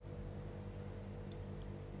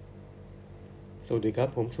วัสดีครับ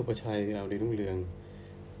ผมสุประชัยเอาดีรุ่งเรือง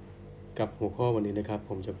กับหัวข้อวันนี้นะครับ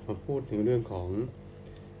ผมจะมาพูดถึงเรื่องของ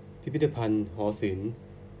พิพิธภัณฑ์หอศิลป์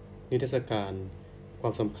นิทรรศการควา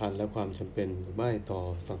มสำคัญและความจำเป็นหรือไม่ต่อ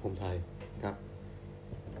สังคมไทยครับ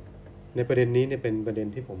ในประเด็นนี้เนี่ยเป็นประเด็น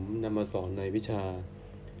ที่ผมนำมาสอนในวิชา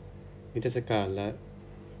นิทรรศการและ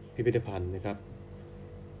พิพิธภัณฑ์นะครับ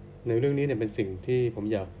ในเรื่องนี้เนี่ยเป็นสิ่งที่ผม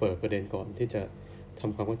อยากเปิดประเด็นก่อนที่จะท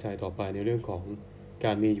ำความเข้าใจต่อไปในเรื่องของก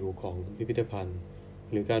ารมีอยู่ของพิพิธภัณฑ์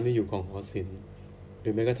หรือการมีอยู่ของหอศิลป์หรื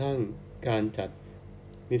อแม้กระทั่งการจัด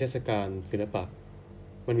นิทรรศการศิลปะ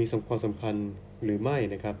มันมีความสำคัญหรือไม่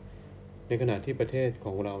นะครับในขณะที่ประเทศข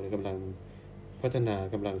องเรากำลังพัฒนา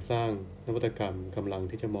กำลังสร้างนวัตกรรมกำลัง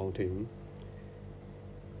ที่จะมองถึง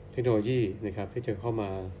เทคโนโลยีนะครับที่จะเข้ามา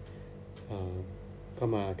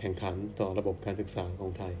แข่งขันต่อระบบการศึกษาขอ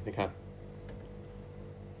งไทยนะครับ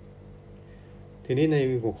ทีนี้ใน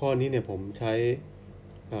หัวข้อนี้เนี่ยผมใช้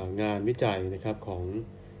งานวิจัยนะครับของ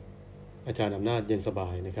อาจารย์อำนาจเย็นสบา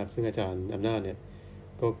ยนะครับซึ่งอาจารย์อำนาจเนี่ย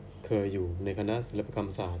ก็เคยอยู่ในคณะศิลปกรรม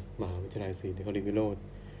ศาสตร์มหาวิทยาลัยศรีนครินทร์วิโรจน์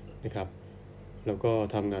นะครับแล้วก็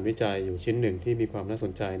ทำงานวิจัยอยู่ชิ้นหนึ่งที่มีความน่าส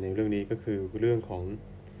นใจในเรื่องนี้ก็คือเรื่องของ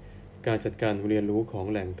การจัดการเรียนรู้ของ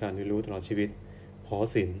แหล่งการเรียนรู้ตลอดชีวิตหอ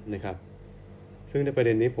ศิลป์นะครับซึ่งในประเ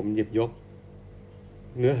ด็นนี้ผมหยิบยก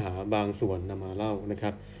เนื้อหาบางส่วนนำมาเล่านะค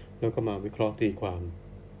รับแล้วก็มาวิเคราะห์ตีความ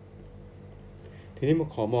ทีนี้มา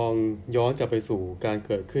ขอมองย้อนกลับไปสู่การเ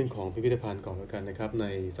กิดขึ้นของพิพิธภัณฑ์ก่อนแล้วกันนะครับใน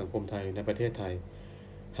สังคมไทยในประเทศไทย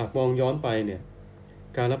หากมองย้อนไปเนี่ย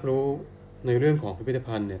การรับรู้ในเรื่องของพิพิธ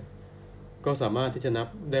ภัณฑ์เนี่ยก็สามารถที่จะนับ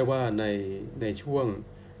ได้ว่าในช่วง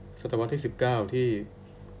ศตวรรษที่19ที่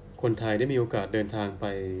คนไทยได้มีโอกาสเดินทางไป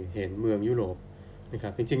เห็นเมืองยุโรปนะครั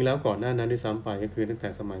บจริงๆแล้วก่อนหน้านั้นด้วยซ้ำไปก็คือตั้งแต่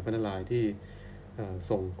สมัยพระนารายณ์ที่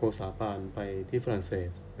ส่งโกษาปานไปที่ฝรั่งเศ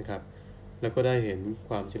สนะครับแล้วก็ได้เห็นค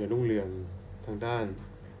วามเจริญรุ่งเรืองทางด้าน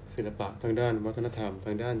ศิลปะทางด้านวัฒนธรรมท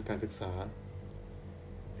างด้านการศึกษา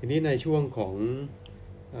ทีนี้ในช่วงของ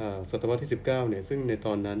ศตวรรษที่19เนี่ยซึ่งในต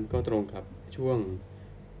อนนั้นก็ตรงกับช่วง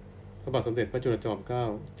พระบาทสมเด็จพระจุลจอมเกล้า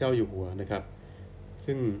เจ้าอยู่หัวนะครับ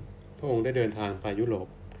ซึ่งพระองค์ได้เดินทางไปยุโรป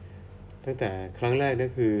ตั้งแต่ครั้งแรกนั่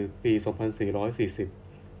นคือปี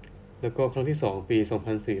 2440 แล้วก็ครั้งที่2ปี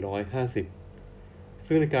 2450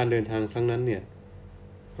 ซึ่งในการเดินทางครั้งนั้นเนี่ย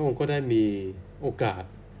พระองค์ก็ได้มีโอกาส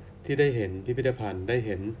ที่ได้เห็นพิพิธภัณฑ์ได้เ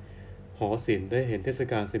ห็นหอศิลป์ได้เห็นเทศ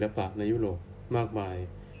กาลศิลปะในยุโรปมากมาย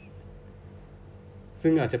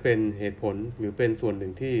ซึ่งอาจจะเป็นเหตุผลหรือเป็นส่วนหนึ่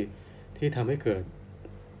งที่ทำให้เกิด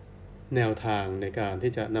แนวทางในการ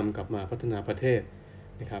ที่จะนำกลับมาพัฒนาประเทศ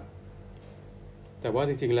นะครับแต่ว่า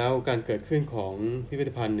จริงๆแล้วการเกิดขึ้นของพิพิ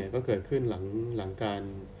ธภัณฑ์เนี่ยก็เกิดขึ้นหลังการ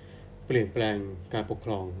เปลี่ยนแปลงการปกค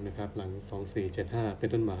รองนะครับหลัง2475เป็น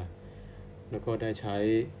ต้นมาแล้วก็ได้ใช้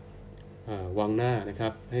วังหน้านะครั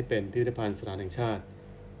บให้เป็นพิพิธภัณฑ์สถานแห่งชาติ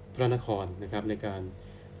พระนครนะครับในการ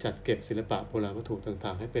จัดเก็บศิลปะโบราณวัตถุต่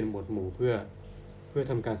างๆให้เป็นหมวดหมู่เพื่อ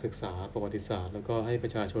ทำการศึกษาประวัติศาสตร์แล้วก็ให้ปร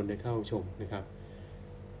ะชาชนได้เข้าชมนะครับ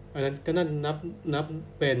อันนั้นก็นั่นนับ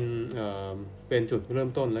เป็นจุดเริ่ม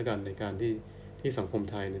ต้นแล้วกันในการที่สังคม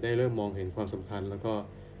ไทยได้เริ่มมองเห็นความสำคัญแล้วก็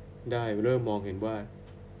ได้เริ่มมองเห็นว่า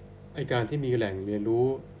ไอ้การที่มีแหล่งเรียนรู้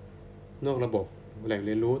นอกระบบแหล่งเ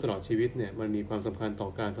รียนรู้ตลอดชีวิตเนี่ยมันมีความสำคัญต่อ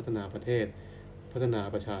การพัฒนาประเทศพัฒนา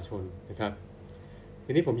ประชาชนนะครับ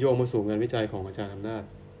ทีนี้ผมโยงมาสู่งานวิจัยของอาจารย์อำนาจ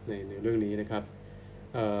ในเรื่องนี้นะครับ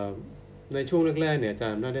ในช่วงแรกๆเนี่ยอาจา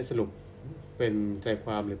รย์อำนาจได้สรุปเป็นใจค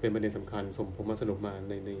วามหรือเป็นประเด็นสำคัญผมมาสรุปมา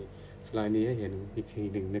ในสไลด์นี้ให้เห็นอีกที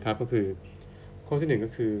หนึ่งนะครับก็คือข้อที่1ก็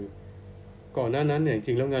คือก่อนหน้านั้นเนี่ยจ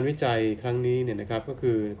ริงๆแล้วงานวิจัยครั้งนี้เนี่ยนะครับก็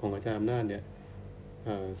คือของอาจารย์อำนาจเนี่ย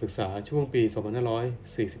ศึกษาช่วงปี 2547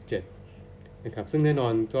 นะครับซึ่งแน่นอ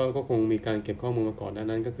นก็คงมีการเก็บข้อมูลมาก่อนหน้า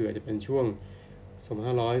นั้นก็คืออาจจะเป็นช่วง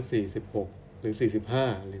 2546 หรือ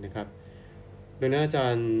 45 เลยนะครับโดยนั้นอาจา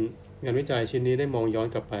รย์งานวิจัยชิ้นนี้ได้มองย้อน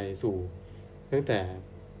กลับไปสู่ตั้งแต่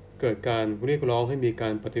เกิดการเรียกร้องให้มีกา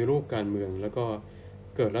รปฏิรูปการเมืองแล้วก็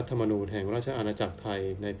เกิดรัฐธรรมนูญแห่งราชอาณาจักรไทย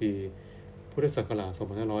ในปีพุทธศักราช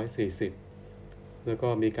 2540 แล้วก็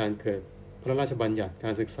มีการเกิดพระราชบัญญัติกา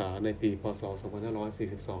รศึกษาในปี พ.ศ.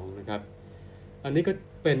 2542 นะครับอันนี้ก็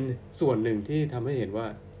เป็นส่วนหนึ่งที่ทำให้เห็นว่า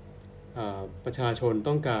ประชาชน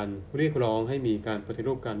ต้องการเรียกร้องให้มีการปฏิ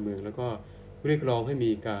รูปการเมืองแล้วก็เรียกร้องให้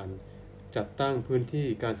มีการจัดตั้งพื้นที่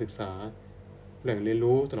การศึกษาแหล่งเรียน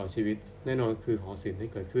รู้ตลอดชีวิตแน่นอนคือหอศิลป์ให้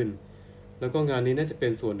เกิดขึ้นแล้วก็งานนี้น่าจะเป็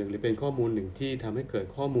นส่วนหนึ่งหรือเป็นข้อมูลหนึ่งที่ทำให้เกิด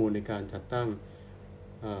ข้อมูลในการจัดตั้ง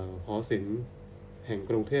หอศิลป์แห่ง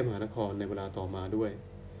กรุงเทพมหานครในเวลาต่อมาด้วย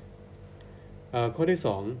ข้อที่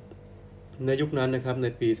2ในยุคนั้นนะครับใน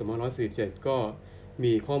ปี 2547 ก็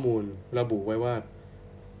มีข้อมูลระบุไว้ว่า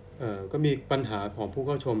ก็มีปัญหาของผู้เ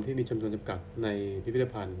ข้าชมที่มีจำนวนจำกัดในพิพิธ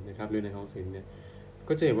ภัณฑ์นะครับหรือในหอศิลป์เนี่ยก็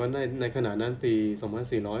ก็จะเห็นว่าในขณะนั้นปี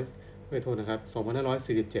2400โทษนะครับ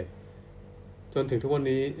2547จนถึงทุกวัน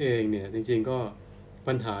นี้เองเนี่ยจริงๆก็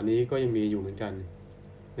ปัญหานี้ก็ยังมีอยู่เหมือนกัน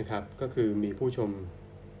นะครับก็คือมีผู้ชม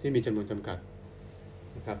ที่มีจำนวนจำกัด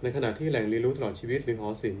นะครับในขณะที่แหล่งเรียนรู้ตลอดชีวิตหรือหอ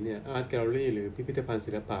ศิลป์เนี่ย Art Gallery หรือพิพิธภัณฑ์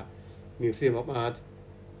ศิลปะ Museum of Art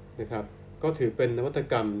นะครับก็ถือเป็นนวัต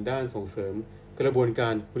กรรมด้านส่งเสริมกระบวนกา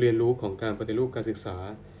รเรียนรู้ของการปฏิรูปการศึกษา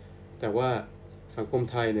แต่ว่าสังคม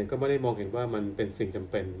ไทยเนี่ยก็ไม่ได้มองเห็นว่ามันเป็นสิ่งจำ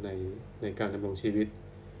เป็นในการดำรงชีวิต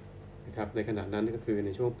นะครับในขณะนั้นก็คือใน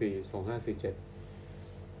ช่วงปี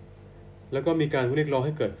2547แล้วก็มีการเรียกร้องใ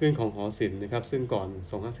ห้เกิดขึ้นของหอศิลป์นะครับซึ่งก่อน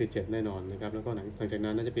2547แน่นอนนะครับแล้วก็หลังจาก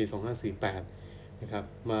นั้นน่าจะปี2548นะครับ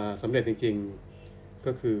มาสำเร็จจริงๆ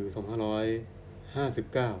ก็คือ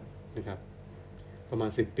2559นะครับประมาณ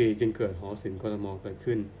10ปีจึงเกิดหอศิลป์กทมเกิด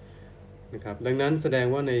ขึ้นนะครับดังนั้นแสดง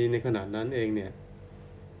ว่าในขณะนั้นเองเนี่ย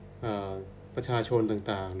ประชาชน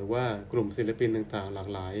ต่างๆหรือว่ากลุ่มศิลปินต่างๆหลาก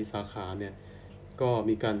หลายสาขาเนี่ยก็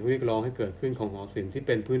มีการเรียกร้องให้เกิดขึ้นของหอศิลป์ที่เ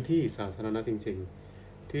ป็นพื้นที่สาธารณะจริง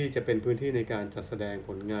ๆที่จะเป็นพื้นที่ในการจัดแสดงผ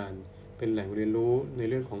ลงานเป็นแหล่งเรียนรู้ใน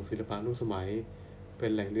เรื่องของศิลปะร่วมสมัยเป็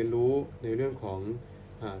นแหล่งเรียนรู้ในเรื่องของ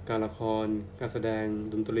การละครการแสดง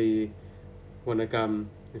ดนตรีวรรณกรรม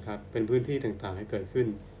นะครับเป็นพื้นที่ต่างๆให้เกิดขึ้น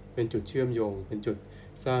เป็นจุดเชื่อมโยงเป็นจุด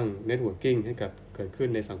สร้างเน็ตเวิร์กิ่งให้กับเกิดขึ้น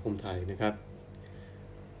ในสังคมไทยนะครับ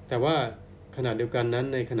แต่ว่าขณะเดียวกันนั้น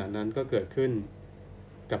ในขณะนั้นก็เกิดขึ้น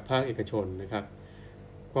กับภาคเอกชนนะครับ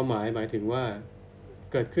ความหมายถึงว่า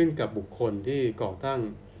เกิดขึ้นกับบุคคลที่ก่อตั้ง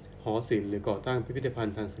หอศิลป์หรือก่อตั้งพิพิธภัณ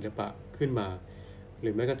ฑ์ทางศิลปะขึ้นมาหรื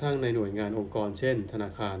อแม้กระทั่งในหน่วยงานองค์กรเช่นธนา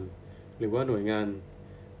คารหรือว่าหน่วยงาน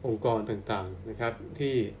องค์กรต่างๆนะครับ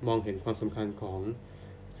ที่มองเห็นความสำคัญของ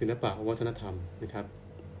ศิลปะวัฒนธรรมนะครับ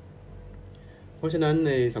เพราะฉะนั้นใ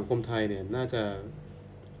นสังคมไทยเนี่ยน่าจะ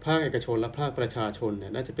ภาคเอกชนและภาคประชาชนเนี่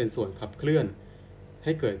ยน่าจะเป็นส่วนขับเคลื่อนใ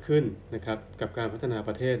ห้เกิดขึ้นนะครับกับการพัฒนาป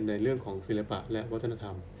ระเทศในเรื่องของศิลปะและวัฒนธร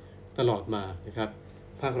รมตลอดมานะครับ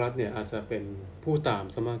ภาครัฐเนี่ยอาจจะเป็นผู้ตาม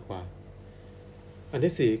ซะมากกว่าอัน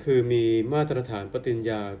ที่4คือมีมาตรฐานปฏิญ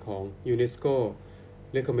ญาของ UNESCO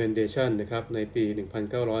Recommendation นะครับในปี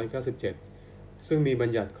 1997 ซึ่งมีบัญ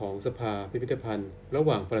ญัติของสภาพิพิธภัณฑ์ระห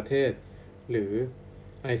ว่างประเทศหรือ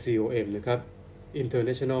ICOM นะครับ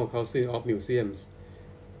International Council of Museums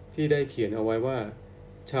ที่ได้เขียนเอาไว้ว่า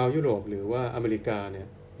ชาวยุโรปหรือว่าอเมริกาเนี่ย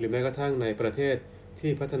หรือแม้กระทั่งในประเทศ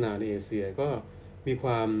ที่พัฒนาในเอเชียก็มีคว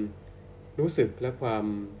ามรู้สึกและความ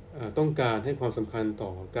ต้องการให้ความสำคัญต่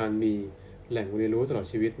อการมีแหล่งเรียนรู้ตลอด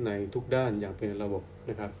ชีวิตในทุกด้านอย่างเป็นระบบ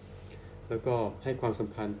นะครับแล้วก็ให้ความส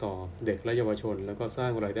ำคัญต่อเด็กและเยาวชนแล้วก็สร้า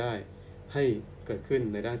งรายได้ให้เกิดขึ้น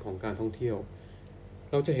ในด้านของการท่องเที่ยว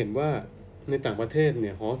เราจะเห็นว่าในต่างประเทศเ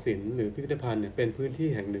นี่ยหอศิลป์หรือพิพิธภัณฑ์เนี่ยเป็นพื้นที่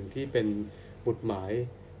แห่งหนึ่งที่เป็นบุตรหมาย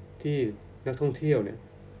ที่นักท่องเที่ยวเนี่ย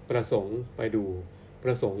ประสงค์ไปดูป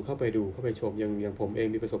ระสงค์เข้าไปดูเข้าไปชมอย่างผมเอง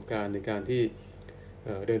มีประสบการณ์ในการที่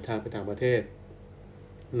เดินทางไปต่างประเทศ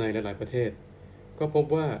ในหลายๆประเทศก็พบ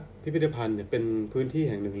ว่าพิพิธภัณฑ์เนี่ยเป็นพื้นที่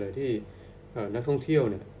แห่งหนึ่งเลยที่นักท่องเที่ยว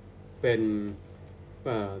เนี่ยเป็น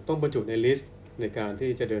ต้องบรรจุในลิสต์ในการ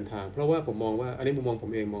ที่จะเดินทางเพราะว่าผมมองว่าอันนี้มุมมองผ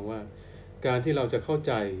มเองมองว่าการที่เราจะเข้าใ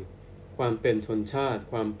จความเป็นชนชาติ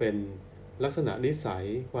ความเป็นลักษณะนิสัย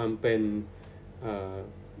ความเป็น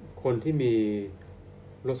คนที่มี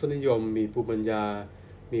รสนิยมมีภูมิปัญญา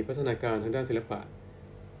มีพัฒนาการทางด้านศิลปะ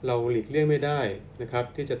เราหลีกเลี่ยงไม่ได้นะครับ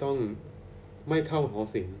ที่จะต้องไม่เข้าหอ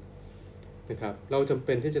ศิลป์นะครับเราจำเ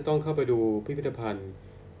ป็นที่จะต้องเข้าไปดูพิพิธภัณฑ์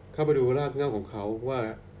เข้าไปดูรากเหง้าของเขาว่า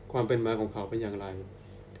ความเป็นมาของเขาเป็นอย่างไร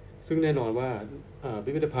ซึ่งแน่นอนว่า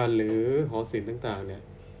พิพิธภัณฑ์หรือหอศิลป์ต่างๆเนี่ย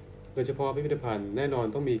โดยเฉพาะพิพิธภัณฑ์แน่นอน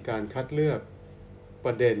ต้องมีการคัดเลือกป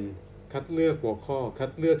ระเด็นคัดเลือกหัวข้อคั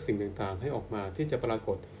ดเลือกสิ่งต่างๆให้ออกมาที่จะปราก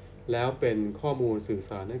ฏแล้วเป็นข้อมูลสื่อ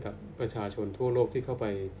สารให้กับประชาชนทั่วโลกที่เข้าไป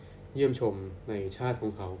เยี่ยมชมในชาติขอ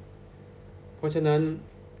งเขาเพราะฉะนั้น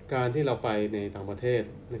การที่เราไปในต่างประเทศ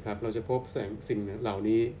นะครับเราจะพบสิ่งเหล่า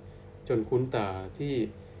นี้จนคุ้นตาที่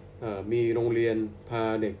มีโรงเรียนพา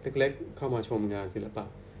เด็กเล็กๆเข้ามาชมงานศิลปะ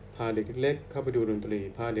พาเด็กเล็กๆเข้าไปดูดนตรี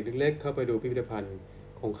พาเด็กเล็กๆเข้าไปดูพิพิธภัณฑ์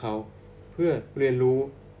ของเขาเพื่อเรียนรู้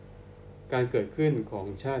การเกิดขึ้นของ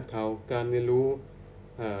ชาติเขาการเรียนรู้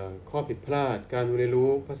ข้อผิดพลาดการเรียนรู้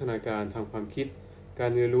พัฒนาการทางความคิดกา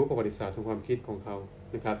รเรียนรู้ประวัติศาสตร์ทางความคิดของเขา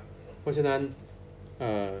นะครับเพราะฉะนั้น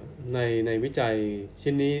ในวิจัย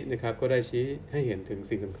ชิ้นนี้นะครับก็ได้ชี้ให้เห็นถึง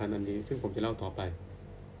สิ่งสำคัญอันนี้ซึ่งผมจะเล่าต่อไป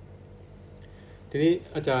ทีนี้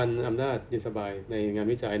อาจารย์อำนาจเย็นสบายในงาน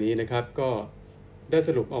วิจัยนี้นะครับก็ได้ส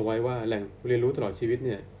รุปเอาไว้ว่าแหล่งเรียนรู้ตลอดชีวิตเ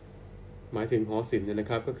นี่ยหมายถึงหอศิลป์เนี่ยนะ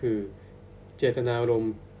ครับก็คือเจตนารม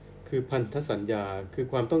ณ์คือพันธสัญญาคือ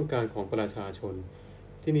ความต้องการของประชาชน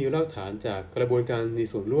ที่มีรากฐานจากกระบวนการมี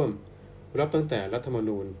ส่วนร่วมรับตั้งแต่รัฐธรรม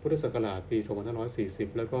นูญพุทธศักราชปี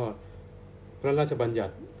 2540 แล้วก็ พระราชบัญญั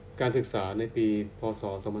ติการศึกษาในปีพ.ศ.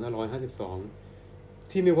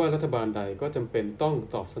 2552ที่ไม่ว่ารัฐบาลใดก็จำเป็นต้อง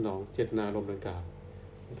ตอบสนองเจตนารมณ์ดังกล่าว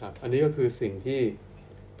นะครับอันนี้ก็คือสิ่งที่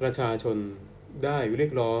ประชาชนได้เรีย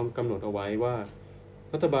กร้องกำหนดเอาไว้ว่า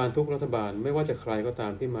รัฐบาลทุกรัฐบาลไม่ว่าจะใครก็ตา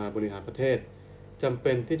มที่มาบริหารประเทศจำเ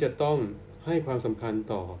ป็นที่จะต้องให้ความสำคัญ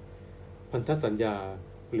ต่อพันธสัญญา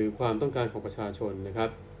หรือความต้องการของประชาชนนะครับ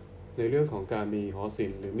ในเรื่องของการมีหอศิ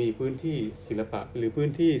ลป์หรือมีพื้นที่ศิลปะหรือพื้น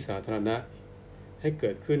ที่สาธารณะให้เ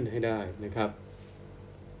กิดขึ้นให้ได้นะครับ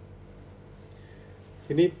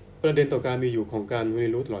ทีนี้ประเด็นต่อการมีอยู่ของการเรีย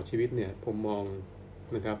นรู้ตลอดชีวิตเนี่ยผมมอง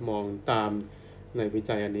นะครับมองตามในวิ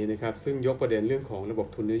จัยอันนี้นะครับซึ่งยกประเด็นเรื่องของระบบ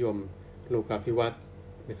ทุนนิยมโลกาภิวัตน์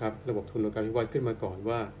นะครับระบบทุนโลกาภิวัตน์ขึ้นมาก่อน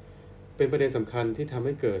ว่าเป็นประเด็นสำคัญที่ทำใ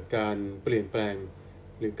ห้เกิดการเปลี่ยนแปลง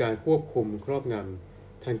หรือการควบคุมครอบง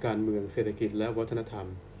ำทางการเมืองเศรษฐกิจและวัฒนธรรม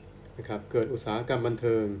นะครับเกิดอุตสาหกรรมบันเ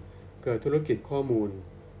ทิงเกิดธุรกิจข้อมูล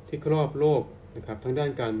ที่ครอบโลกนะครับทั้งด้า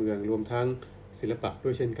นการเมืองรวมทั้งศิลปะด้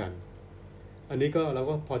วยเช่นกันอันนี้ก็เรา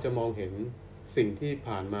ก็พอจะมองเห็นสิ่งที่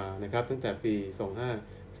ผ่านมานะครับตั้งแต่ปี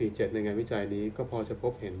2547ในงานวิจัยนี้ก็พอจะพ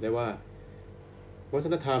บเห็นได้ว่าวัฒ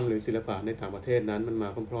นธรรมหรือศิลปะในต่างประเทศนั้นมันมา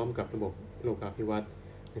พร้อมๆกับระบบโลกาภิวัตน์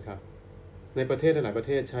นะครับในประเทศหลายประเ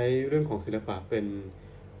ทศใช้เรื่องของศิลปะเป็น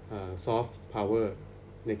ซอฟต์พาวเวอร์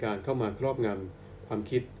ในการเข้ามาครอบงำความ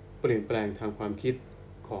คิดเปลี่ยนแปลงทางความคิด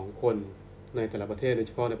ของคนในแต่ละประเทศโดยเ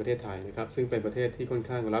ฉพาะในประเทศไทยนะครับซึ่งเป็นประเทศที่ค่อน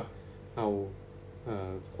ข้างรับเอา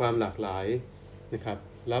ความหลากหลายนะครับ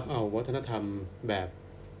รับเอาวัฒนธรรมแบบ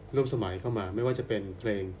ร่วมสมัยเข้ามาไม่ว่าจะเป็นเพล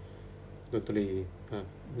งดนตรี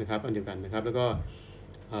นะครับอันเดียวกันนะครับแล้วก็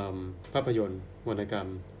ภาพยนตร์วรรณกรรม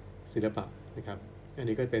ศิลปะนะครับอัน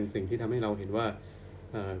นี้ก็เป็นสิ่งที่ทำให้เราเห็นว่า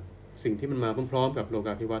สิ่งที่มันมาพร้อมๆกับโลก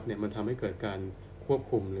าภิวัตน์เนี่ยมันทำให้เกิดการควบ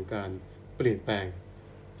คุมหรือการเปลี่ยนแปลง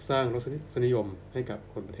สร้างรสนิยมให้กับ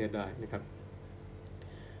คนประเทศได้นะครับ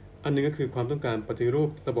อันนึงก็คือความต้องการปฏิรูป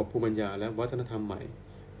ระบบภูมิปัญญาและวัฒนธรรมใหม่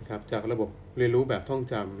นะครับจากระบบเรียนรู้แบบท่อง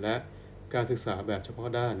จำและการศึกษาแบบเฉพาะ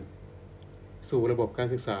ด้านสู่ระบบการ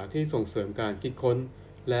ศึกษาที่ส่งเสริมการคิดค้น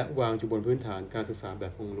และวางอยู่บนพื้นฐานการศึกษาแบ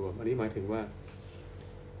บองค์รวมอันนี้หมายถึงว่า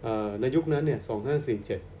ในยุคนั้นเนี่ย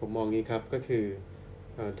2547ผมมองงี้ครับก็คือ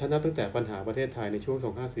ถ้านับตั้งแต่ปัญหาประเทศไทยในช่วง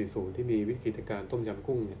2540ที่มีวิกฤตการณ์ต้มยำ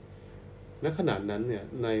กุ้งเนี่ยณขณะนั้นเนี่ย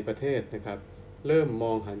ในประเทศนะครับเริ่มม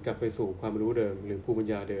องหันกลับไปสู่ความรู้เดิมหรือภูมิปัญ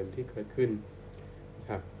ญาเดิมที่เกิดขึ้นนะ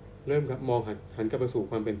ครับเริ่มมองหันกลับไปสู่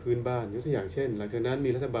ความเป็นพื้นบ้านยกตัวอย่างเช่นหลังจากนั้นมี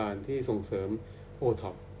รัฐบาลที่ส่งเสริมโอท็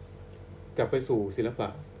อปกลับไปสู่ศิลปะ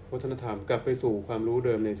วัฒนธรรมกลับไปสู่ความรู้เ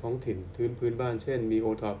ดิมในท้องถิ่นพื้นบ้านเช่นมีโอ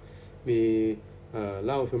ท็อปมีเห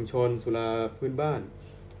ล้าชุมชนสุราพื้นบ้าน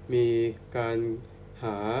มีการห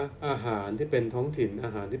าอาหารที่เป็นท้องถิ่นอา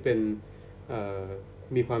หารที่เป็น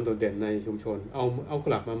มีความโดดเด่นในชุมชนเอาก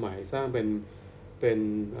ลับมาใหม่สร้างเป็น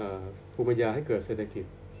ภูมิปัญญาให้เกิดเศรษฐกิจ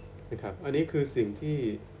นะครับอันนี้คือสิ่ง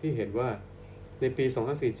ที่เห็นว่าในปี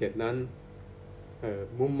2547นั้น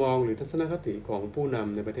มุมมองหรือทัศนคติของผู้น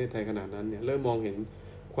ำในประเทศไทยขณะนั้นเนี่ยเริ่มมองเห็น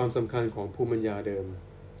ความสำคัญของภูมิปัญญาเดิม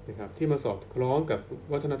นะครับที่มาสอดคล้องกับ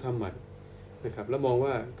วัฒนธรรมใหม่นะครับแล้วมอง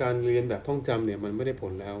ว่าการเรียนแบบท่องจำเนี่ยมันไม่ได้ผ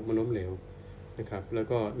ลแล้วมันล้มเหลวนะครับแล้ว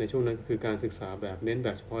ก็ในช่วงนั้นคือการศึกษาแบบเน้นแบ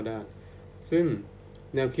บเฉพาะด้านซึ่ง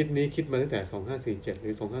แนวคิดนี้คิดมาตั้งแต่2547หรื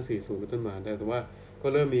อ2540เป็นต้นมาแต่ว่าก็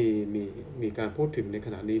เริ่มมีการพูดถึงในข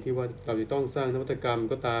ณะนี้ที่ว่าเราจะต้องสร้างนวัตกรรม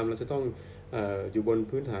ก็ตามเราจะต้องอยู่บน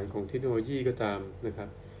พื้นฐานของเทคโนโลยีก็ตามนะครับ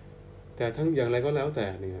แต่ทั้งอย่างไรก็แล้วแต่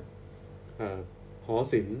เนี่ยหอ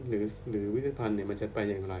ศิลป์หรือวิทยาภัณฑ์เนี่ยมันจะไป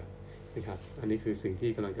อย่างไรนะครับอันนี้คือสิ่งที่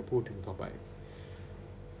กำลังจะพูดถึงต่อไป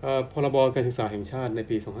พรบการศึกษาแห่งชาติใน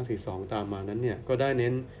ปี2542ตามมานั้นเนี่ยก็ได้เน้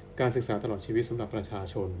นการศึกษาตลอดชีวิตสำหรับประชา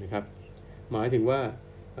ชนนะครับหมายถึงว่า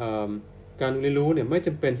การเรียนรู้เนี่ยไม่จ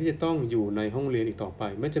ำเป็นที่จะต้องอยู่ในห้องเรียนอีกต่อไป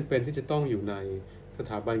ไม่จำเป็นที่จะต้องอยู่ในส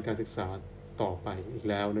ถาบันการศึกษาต่อไปอีก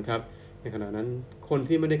แล้วนะครับในขณะนั้นคน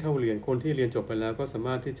ที่ไม่ได้เข้าเรียนคนที่เรียนจบไปแล้วก็สาม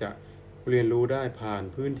ารถที่จะเรียนรู้ได้ผ่าน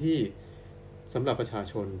พื้นที่สำหรับประชา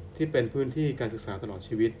ชนที่เป็นพื้นที่การศึกษาตลอด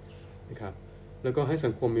ชีวิตนะครับแล้วก็ให้สั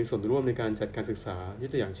งคมมีส่วนร่วมในการจัดการศึกษายก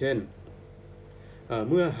ตัวอย่างเช่น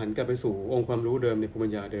เมื่อหันกลับไปสู่องค์ความรู้เดิมในภูมิปั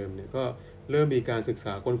ญญาเดิมเนี่ยก็เริ่มมีการศึกษ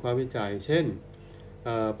าค้นคว้าวิจัยเช่น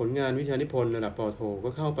ผลงานวิทยานิพนธ์ระดับป.โทก็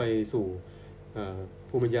เข้าไปสู่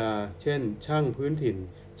ภูมิปัญญาเช่นช่างพื้นถิ่น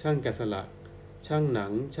ช่างแกะสลักช่างหนั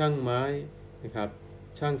งช่างไม้นะครับ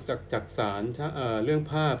ช่างจักสานเรื่อง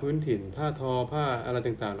ผ้าพื้นถิ่นผ้าทอผ้าอะไร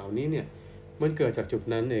ต่างๆเหล่านี้เนี่ยมันเกิดจากจุด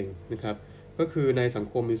นั้นเองนะครับก็คือในสัง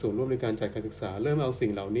คมมีส่วนร่วมในการจัดการศึกษาเริ่มเอาสิ่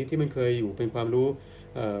งเหล่านี้ที่มันเคยอยู่เป็นความรู้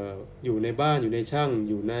อยู่ในบ้านอยู่ในช่าง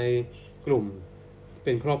อยู่ในกลุ่มเ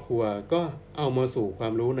ป็นครอบครัวก็เอามาสู่ควา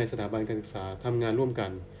มรู้ในสถาบันการศึกษาทำงานร่วมกั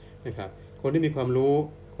นนะครับคนที่มีความรู้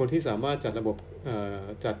คนที่สามารถจัดระบบ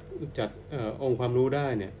จัดองค์ความรู้ได้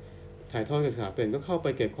เนี่ย ถ่ายทอดการศึกษาเป็นก็เข้าไป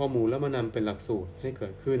เก็บข้อมูลแล้วมานำเป็นหลักสูตรให้เกิ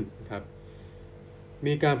ดขึ้นนะครับ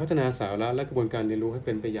มีการพัฒนาสาระและกระบวนการเรียนรู้ให้เ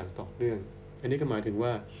ป็นไปอย่างต่อเนื่องอันนี้ก็หมายถึงว่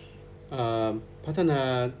าพัฒนา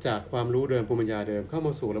จากความรู้เดิมภูมิปัญญาเดิมเข้าม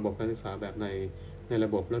าสู่ระบบการศึกษาแบบในระ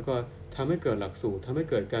บบแล้วก็ทำให้เกิดหลักสูตรทำให้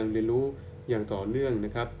เกิดการเรียนรู้อย่างต่อเนื่องน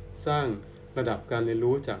ะครับสร้างระดับการเรียน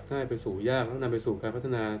รู้จากง่ายไปสู่ยากแล้วนำไปสู่การพัฒ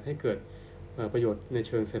นาให้เกิดประโยชน์ในเ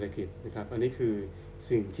ชิงเศรษฐกิจนะครับอันนี้คือ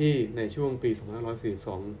สิ่งที่ในช่วงปี 2542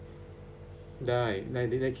 ได้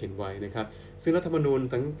เขียนไว้นะครับซึ่งรัฐธรรมนูญ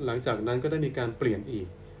หลังจากนั้นก็ได้มีการเปลี่ยนอีก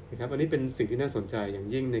นะครับอันนี้เป็นสิ่งที่น่าสนใจอย่าง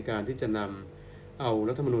ยิ่งในการที่จะนำเอา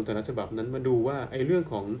รัฐธรรมนูญแต่ละฉบับนั้นมาดูว่าไอ้เรื่อง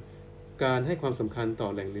ของการให้ความสำคัญต่อ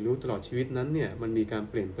แหล่งเรียนรู้ตลอดชีวิตนั้นเนี่ยมันมีการ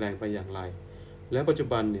เปลี่ยนแปลงไปอย่างไรและปัจจุ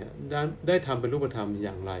บันเนี่ยได้ทำเป็นรูปธรรมอ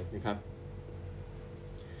ย่างไรนะครับ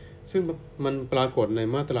ซึ่งมันปรากฏใน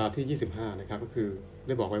มาตราที่ 25 นะครับก็คือไ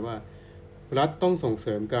ด้บอกไว้ว่ารัฐต้องส่งเส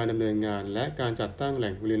ริมการดำเนินงานและการจัดตั้งแห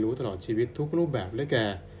ล่งเรียนรู้ตลอดชีวิตทุกรูปแบบได้แก่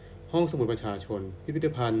ห้องสมุดประชาชนพิพิธ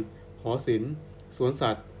ภัณฑ์หอศิลป์สวน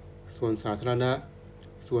สัตว์สวนสาธารณะ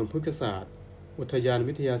สวนพฤกษศาสตร์อุทยาน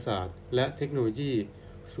วิทยาศาสตร์และเทคโนโลยี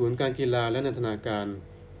ศูนย์การกีฬาและนันทนาการ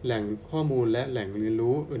แหล่งข้อมูลและแหล่งเรียน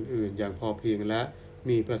รู้อื่นๆอย่างพอเพียงและ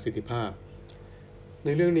มีประสิทธิภาพใน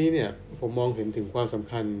เรื่องนี้เนี่ยผมมองเห็นถึงความสำ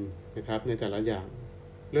คัญนะครับในแต่ละอย่าง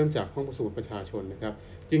เริ่มจากห้องสมุดประชาชนนะครับ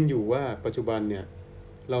จริงอยู่ว่าปัจจุบันเนี่ย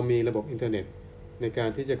เรามีระบบอินเทอร์เน็ตในการ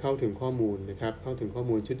ที่จะเข้าถึงข้อมูลนะครับเข้าถึงข้อ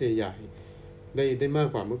มูลชุดใหญ่ๆได้มาก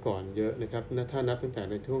กว่าเมื่อก่อนเยอะนะครับถ้านับตั้งแต่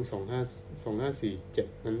ในช่วง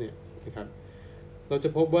2547นั้นเนี่ยนะครับเราจะ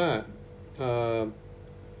พบว่า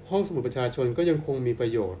ห้องสมุดประชาชนก็ยังคงมีปร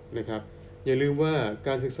ะโยชน์นะครับอย่าลืมว่าก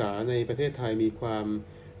ารศึกษาในประเทศไทยมีความ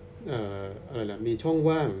มีช่อง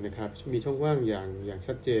ว่างนะครับมีช่องว่างอย่าง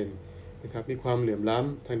ชัดเจนนะครับมีความเหลื่อมล้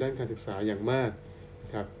ำทางด้านการศึกษาอย่างมากนะ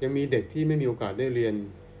ครับยังมีเด็กที่ไม่มีโอกาสได้เรียน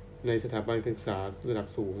ในสถาบันการศึกษาระดับ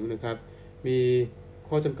สูงนะครับมี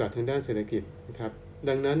ข้อจำกัดทางด้านเศรษฐกิจนะครับ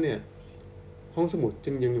ดังนั้นเนี่ยห้องสมุด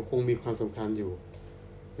จึงยังคงมีความสำคัญอยู่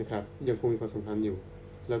นะครับยังคงมีความสำคัญอยู่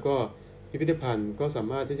แล้วก็พิพิธภัณฑ์ก็สา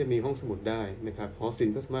มารถที่จะมีห้องสมุดได้นะครับหอศิล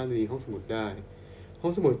ป์ก็สามารถมีห้องสมุดได้ห้อ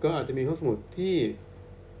งสมุดก็อาจจะมีห้องสมุดที่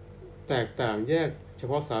แตกต่างแยกเฉ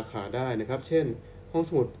พาะสาขาได้นะครับเช่นห้อง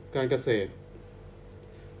สมุดการเกษตร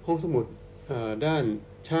ห้องสมุดด้าน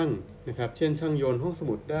ช่างนะครับเช่นช่างยนต์ห้องส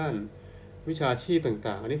มุดด้านวิชาชีพ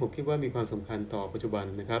ต่างๆอันนี้ผมคิดว่ามีความสำคัญต่อปัจจุบัน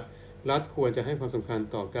นะครับรัฐควรจะให้ความสำคัญ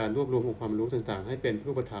ต่อการรวบรวมองค์ความรู้ต่างๆให้เป็น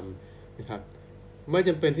รูปธรรมนะครับไม่จ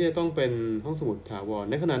ำเป็นที่จะต้องเป็นห้องสมุดถาวร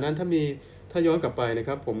ในขณะนั้นถ้าย้อนกลับไปนะค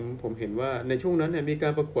รับผมเห็นว่าในช่วงนั้นเนี่ยมีกา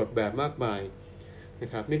รประกวดแบบมากมายนะ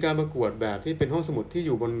ครับมีการประกวดแบบที่เป็นห้องสมุดที่อ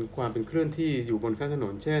ยู่บนความเป็นเคลื่อนที่อยู่บนข้างถน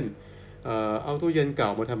นเช่นเอาตู้เย็นเก่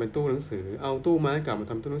ามาทำเป็นตู้หนังสือเอาตู้ไม้เก่ามา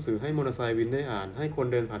ทำตู้หนังสือให้มอเตอร์ไซค์วินได้อ่านให้คน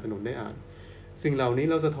เดินผ่านถนนได้อ่านสิ่งเหล่านี้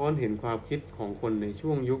เราสะท้อนเห็นความคิดของคนในช่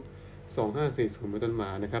วงยุค2540เป็นต้นมา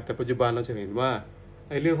นะครับแต่ปัจจุบันเราจะเห็นว่า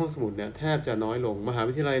ไอ้เรื่องห้องสมุดเนี่ยแทบจะน้อยลงมหา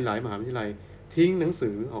วิทยาลัยหลายมหาวิทยาลัยทิ้งหนังสื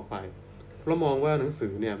อออกไปเพราะมองว่าหนังสื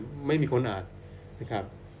อเนี่ยไม่มีคนอ่านนะครับ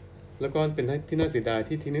แล้วก็เป็นที่น่าเสียดาย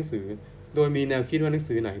ที่ทิ้งหนังสือโดยมีแนวคิดว่าหนัง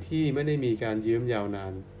สือไหนที่ไม่ได้มีการยืมยาวนา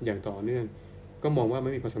นอย่างต่อเนื่องก็มองว่าไ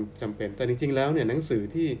ม่มีความจำเป็นแต่จริงๆแล้วเนี่ยหนังสือ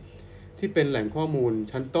ที่เป็นแหล่งข้อมูล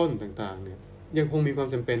ชั้นต้นต่างๆเนี่ยยังคงมีความ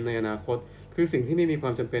จำเป็นในอนาคตคือสิ่งที่ไม่มีควา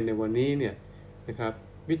มจำเป็นในวันนี้เนี่ยนะครับ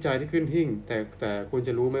วิจัยที่ขึ้นหิ้งแต่คุณจ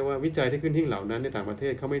ะรู้ไหมว่าวิจัยที่ขึ้นหิ้งเหล่านั้นในต่างประเท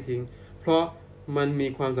ศเขาไม่ทิ้งเพราะมันมี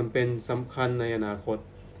ความจำเป็นสำคัญในอนาคต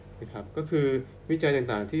นะครับก็คือวิจัย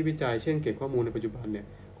ต่างๆที่วิจัยเช่นเก็บข้อมูลในปัจจุบันเนี่ย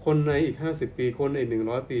คนในอีก50ปีคนในอีก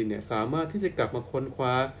100ปีเนี่ยสามารถที่จะกลับมาค้นคว้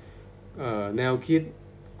าแนวคิด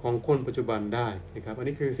ของคนปัจจุบันได้นะครับอัน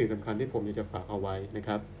นี้คือสิ่งสำคัญที่ผมอยากจะฝากเอาไว้นะค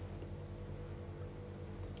รับ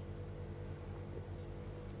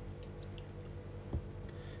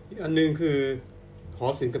อีกอันนึงคือหอ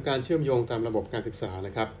ศิลป์กับการเชื่อมโยงตามระบบการศึกษาน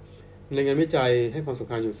ะครับในงานวิจัยให้ความสำ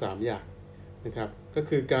คัญอยู่3อย่างนะครับก็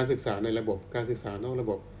คือการศึกษาในระบบการศึกษานอกระ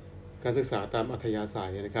บบการศึกษาตามอัธยาศั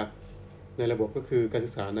ยนะครับในระบบก็คือการศึ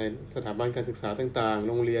กษาในสถาบันการศึกษาต่างๆ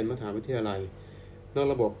โรงเรียนมหาวิทยาลัยนอก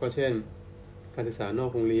ระบบก็เช่นการศึกษานอก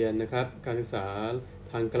โรงเรียนนะครับการศึกษา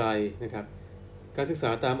ทางไกลนะครับการศึกษา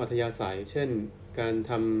ตามอัธยาศัยเช่นการ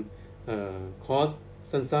ทำคอร์ส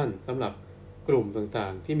สั้นๆสำหรับกลุ่มต่า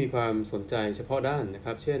งๆที่มีความสนใจเฉพาะด้านนะค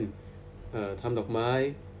รับเช่นทำดอกไม้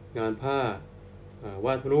งานผ้าว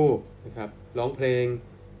าดรูปนะครับร้องเพลง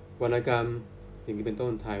วรรณกรรมอย่างนี้เป็นต้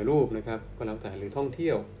นถ่ายรูปนะครับก็แล้วแต่หรือท่องเที่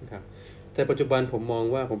ยวนะครับแต่ปัจจุบันผมมอง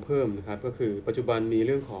ว่าผมเพิ่มนะครับก็คือปัจจุบันมีเ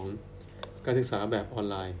รื่องของการศึกษาแบบออน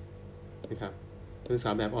ไลน์นะครับการศึกษ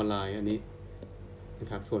าแบบออนไลน์อันนี้นะ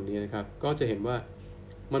ครับส่วนนี้นะครับก็จะเห็นว่า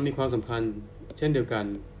มันมีความสำคัญเช่นเดียวกัน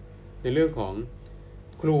ในเรื่องของ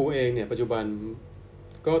ครูเองเนี่ยปัจจุบัน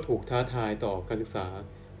ก็ถูกท้าทายต่อการศึกษา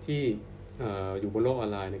ที่อยู่บนโลกออ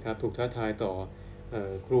นไลน์นะครับถูกท้าทายต่อ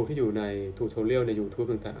ครูที่อยู่ในทูทอเรียลใน YouTube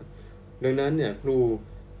ต่างๆดังนั้นเนี่ยครู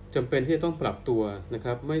จำเป็นที่จะต้องปรับตัวนะค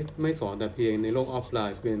รับไม่สอนแต่เพียงในโลกออฟไล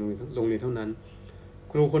น์เพียงโรงเรียนเท่านั้น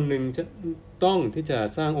ครูคนหนึ่งจะต้องที่จะ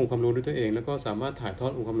สร้างองค์ความรู้ด้วยตัวเองแล้วก็สามารถถ่ายทอ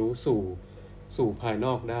ดองค์ความรู้สู่ภายน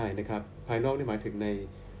อกได้นะครับภายนอกนี่หมายถึงใ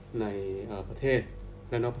นประเทศ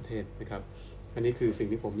และนอกประเทศนะครับอันนี้คือสิ่ง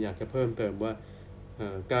ที่ผมอยากจะเพิ่มเติมว่า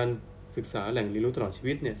การศึกษาแหล่งเรียนรู้ตลอดชี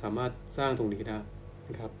วิตเนี่ยสามารถสร้างตรงนี้ได้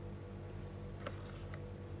นะครับ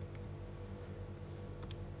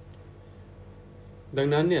ดัง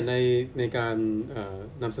นั้นเนี่ยในการ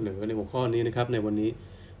นำเสนอในหัวข้อนี้นะครับในวันนี้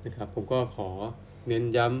นะครับผมก็ขอเน้น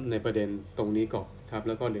ย้ำในประเด็นตรงนี้ก่อนครับแ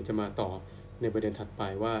ล้วก็เดี๋ยวจะมาต่อในประเด็นถัดไป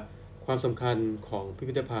ว่าความสำคัญของพิ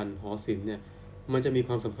พิธภัณฑ์หอศิลป์เนี่ยมันจะมีค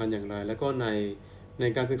วามสำคัญอย่างไรแล้วก็ใน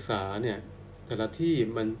การศึกษาเนี่ยแต่ละที่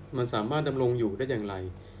มันสามารถดำรงอยู่ได้อย่างไร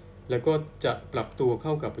แล้วก็จะปรับตัวเข้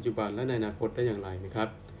ากับปัจจุบันและในอนาคตได้อย่างไรนะครับ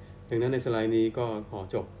ดังนั้นในสไลด์นี้ก็ขอ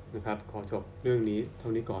จบนะครับขอจบเรื่องนี้เท่า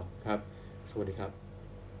นี้ก่อนครับสวัสดีครับ